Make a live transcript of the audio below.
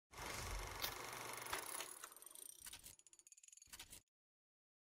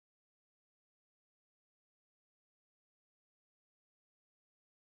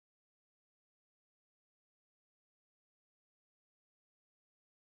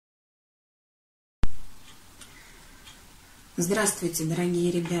Здравствуйте,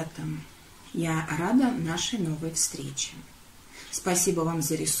 дорогие ребята! Я рада нашей новой встрече. Спасибо вам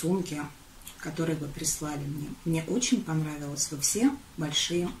за рисунки, которые вы прислали мне. Мне очень понравилось, вы все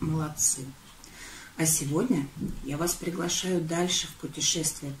большие молодцы. А сегодня я вас приглашаю дальше в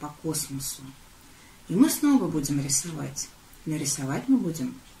путешествие по космосу. И мы снова будем рисовать. Но рисовать мы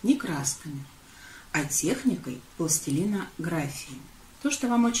будем не красками, а техникой пластилинографии. То, что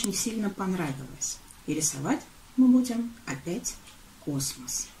вам очень сильно понравилось. И рисовать мы будем опять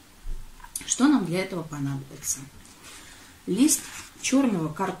космос. Что нам для этого понадобится? Лист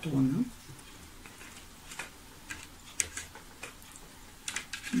черного картона,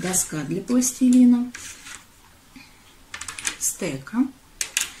 доска для пластилина, стека,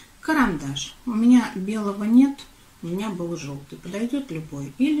 карандаш. У меня белого нет, у меня был желтый. Подойдет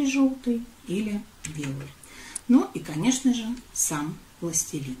любой, или желтый, или белый. Ну и, конечно же, сам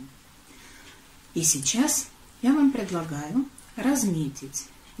пластилин. И сейчас я вам предлагаю разметить,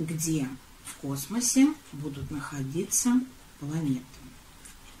 где в космосе будут находиться планеты.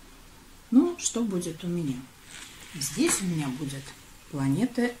 Ну, что будет у меня? Здесь у меня будет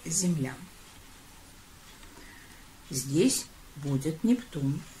планета Земля. Здесь будет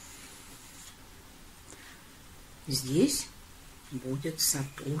Нептун. Здесь будет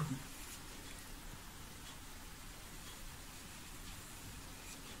Сатурн.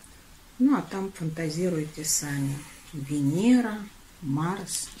 Ну, а там фантазируйте сами. Венера,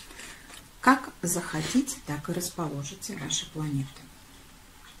 Марс. Как захотите, так и расположите ваши планеты.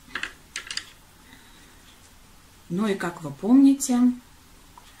 Ну и как вы помните,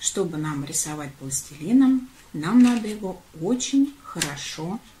 чтобы нам рисовать пластилином, нам надо его очень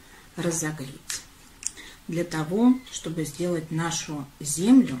хорошо разогреть. Для того, чтобы сделать нашу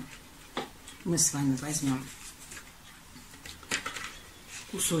Землю, мы с вами возьмем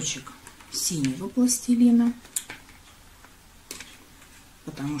кусочек синего пластилина,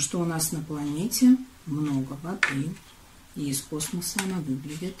 потому что у нас на планете много воды, и из космоса она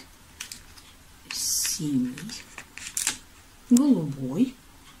выглядит синий, голубой,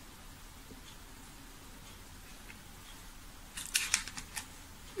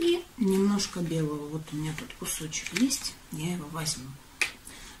 и немножко белого. Вот у меня тут кусочек есть, я его возьму.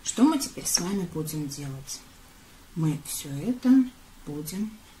 Что мы теперь с вами будем делать? Мы все это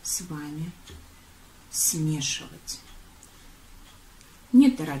будем с вами смешивать.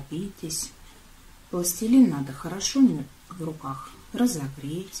 Не торопитесь. Пластилин надо хорошо в руках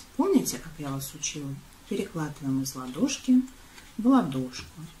разогреть. Помните, как я вас учила? Перекладываем из ладошки в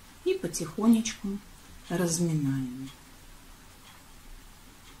ладошку и потихонечку разминаем.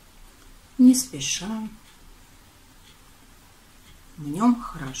 Не спеша. Мнем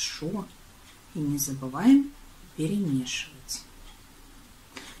хорошо и не забываем перемешивать.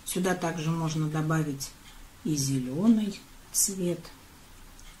 Сюда также можно добавить и зеленый цвет.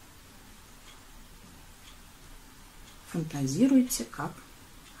 Фантазируйте, как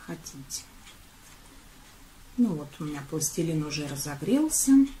хотите. Ну вот, у меня пластилин уже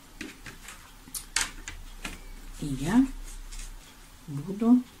разогрелся. И я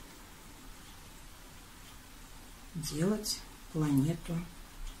буду делать планету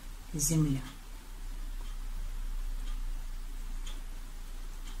Земля.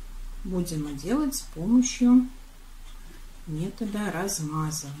 Будем мы делать с помощью метода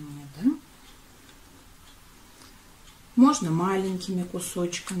размазывания. Да? Можно маленькими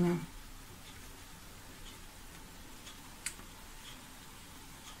кусочками.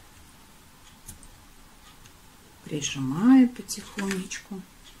 Прижимая потихонечку,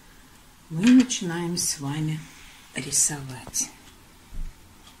 мы начинаем с вами рисовать.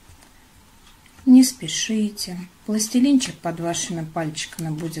 Не спешите. Пластилинчик под вашими пальчиками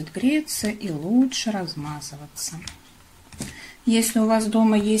будет греться и лучше размазываться. Если у вас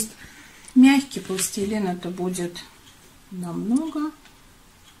дома есть мягкий пластилин, это будет намного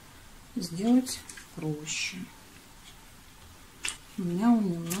сделать проще. У меня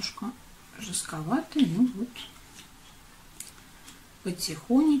он немножко жестковатый, ну вот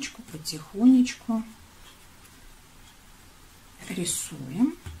потихонечку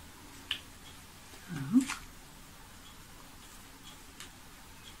рисуем. Так.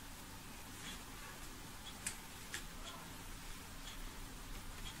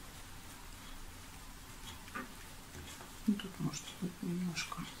 Тут может быть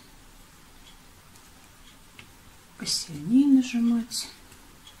немножко посильнее нажимать.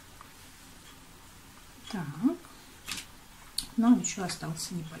 Так. Нам еще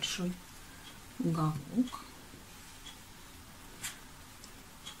остался небольшой уголок.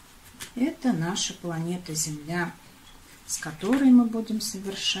 Это наша планета Земля, с которой мы будем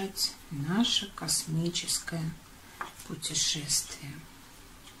совершать наше космическое путешествие.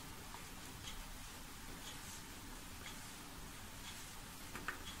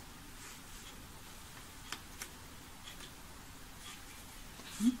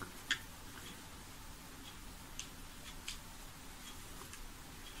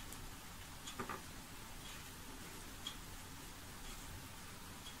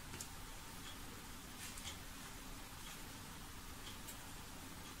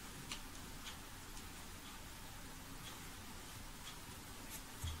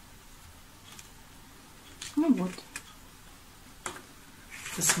 Ну вот,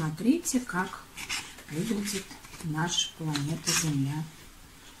 посмотрите, как выглядит наша планета Земля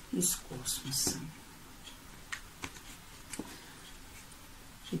из космоса.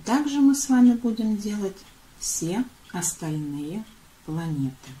 И также мы с вами будем делать все остальные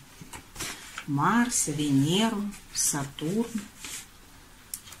планеты. Марс, Венеру, Сатурн.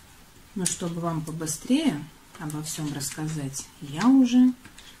 Но чтобы вам побыстрее обо всем рассказать, я уже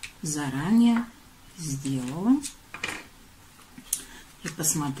заранее сделала. И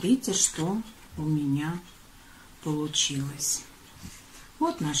посмотрите, что у меня получилось.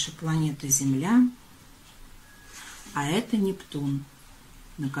 Вот наша планета Земля, а это Нептун,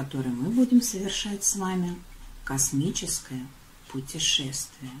 на который мы будем совершать с вами космическое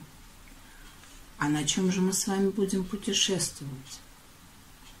путешествие. А на чем же мы с вами будем путешествовать?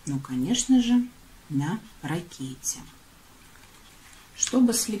 Ну, конечно же, на ракете.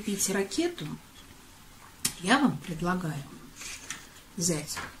 Чтобы слепить ракету, я вам предлагаю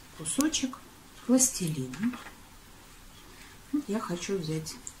взять кусочек пластилина. Вот я хочу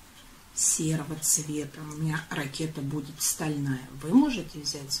взять серого цвета. У меня ракета будет стальная. Вы можете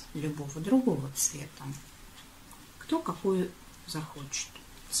взять любого другого цвета. Кто какой захочет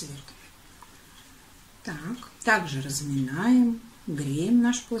цвет. Так, также разминаем, греем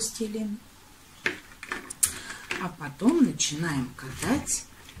наш пластилин. А потом начинаем катать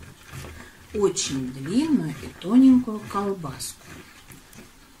очень длинную и тоненькую колбаску.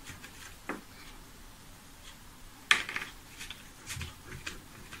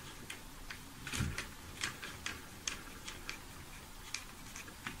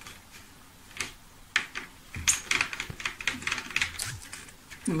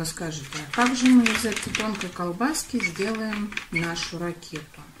 Вы скажете, а как же мы из этой тонкой колбаски сделаем нашу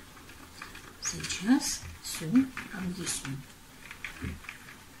ракету? Сейчас все объясню.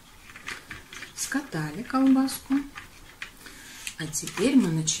 Скатали колбаску, а теперь мы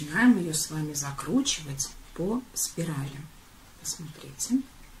начинаем ее с вами закручивать по спирали. Посмотрите.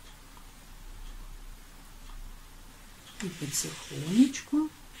 И потихонечку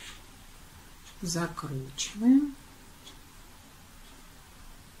закручиваем.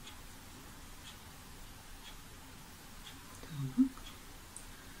 Так.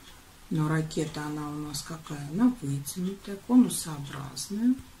 Но ракета, она у нас какая? Она вытянутая,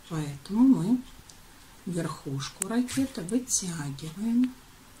 конусообразная. Поэтому мы верхушку ракеты вытягиваем.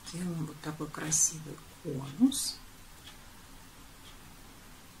 Делаем вот такой красивый конус.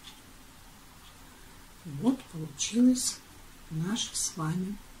 Вот получилась наша с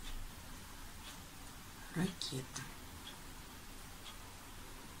вами ракета.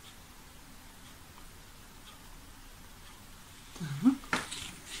 Так.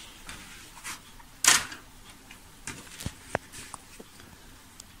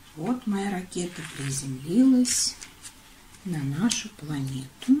 Вот моя ракета приземлилась на нашу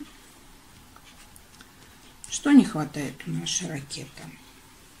планету. Что не хватает у нашей ракеты?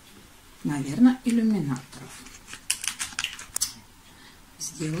 Наверное, иллюминаторов.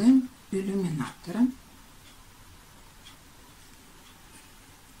 Сделаем иллюминаторы.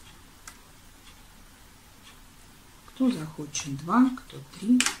 Кто захочет 2, кто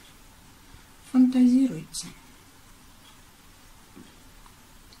 3. Фантазируйте.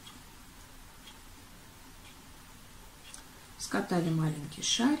 Скатали маленький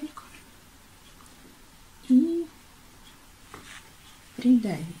шарик и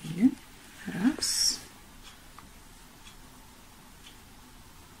придавили. Раз.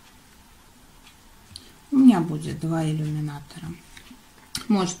 У меня будет 2 иллюминатора.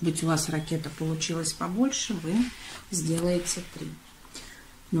 Может быть, у вас ракета получилась побольше, вы сделаете 3.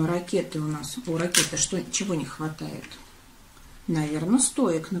 Но ракеты у ракеты чего не хватает? Наверное,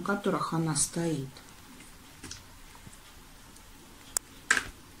 стоек, на которых она стоит.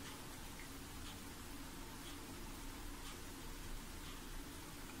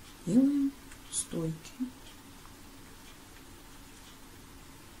 Делаем стойки.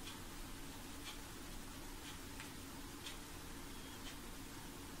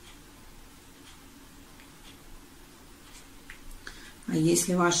 А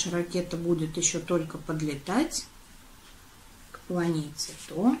если ваша ракета будет еще только подлетать, планете,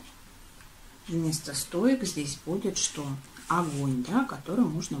 то вместо стоек здесь будет что? Огонь, да, который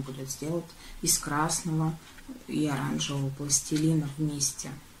можно будет сделать из красного и оранжевого пластилина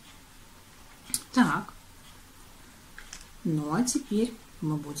вместе. Так, ну а теперь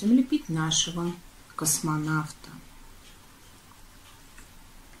мы будем лепить нашего космонавта.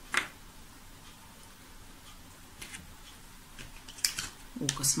 У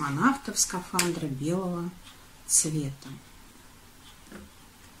космонавтов скафандра белого цвета.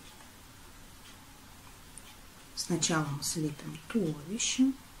 Сначала мы слепим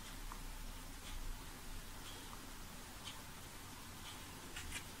туловище.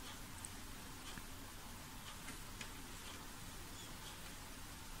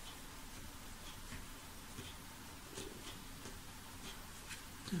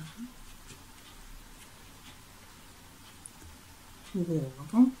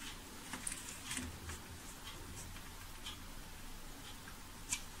 Голову.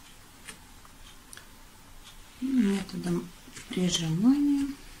 Методом прижимания.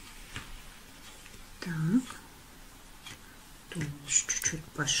 Так. Туловище чуть-чуть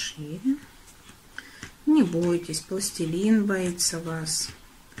пошире. Не бойтесь, пластилин боится вас.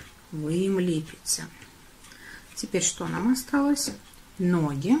 Вы им лепите. Теперь что нам осталось?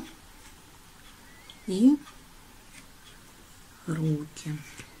 Ноги и руки.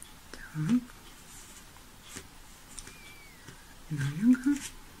 Так. Нога.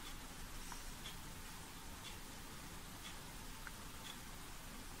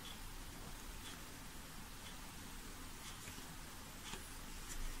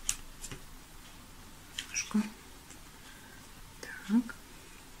 Ножка. Так.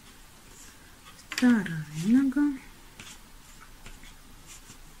 Вторая нога.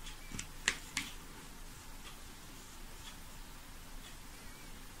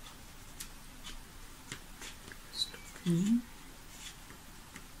 Ступни.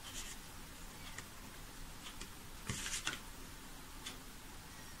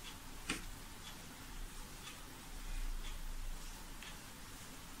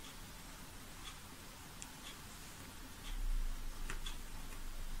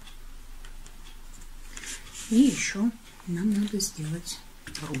 И еще нам надо сделать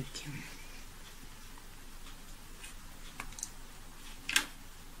руки.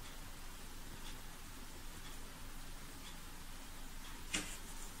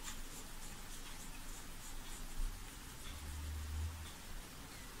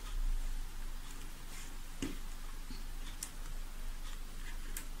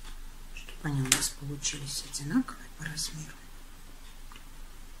 Чтобы они у нас получились одинаковые по размеру.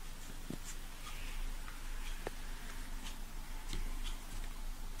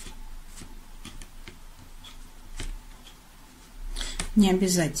 Не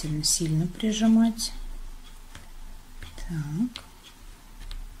обязательно сильно прижимать. Так.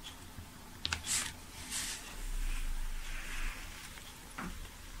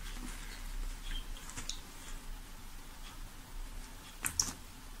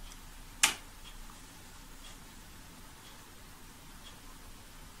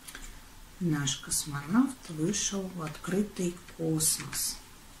 Наш космонавт вышел в открытый космос.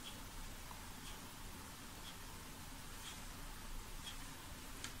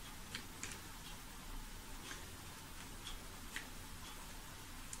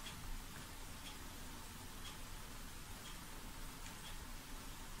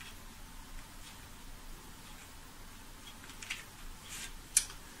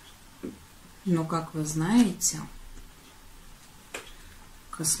 Но, как вы знаете,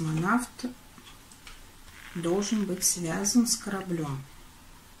 космонавт должен быть связан с кораблем.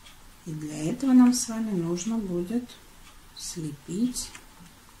 И для этого нам с вами нужно будет слепить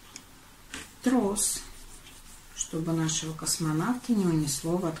трос, чтобы нашего космонавта не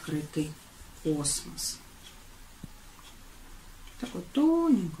унесло в открытый космос. Такую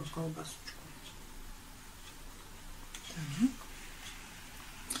тоненькую колбасочку. Так.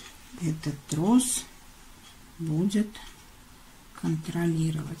 Этот трос будет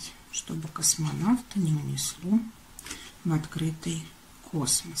контролировать, чтобы космонавта не унесло в открытый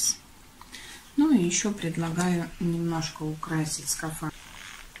космос. Ну и еще предлагаю немножко украсить скафандр,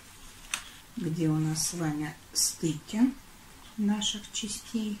 где у нас с вами стыки наших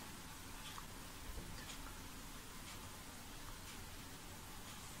частей.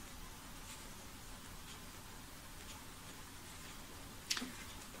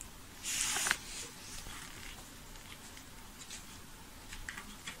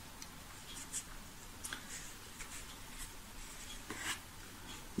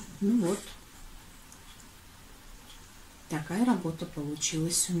 Ну вот, такая работа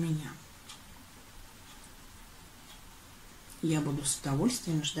получилась у меня. Я буду с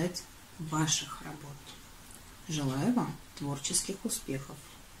удовольствием ждать ваших работ. Желаю вам творческих успехов.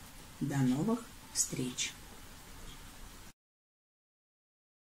 До новых встреч!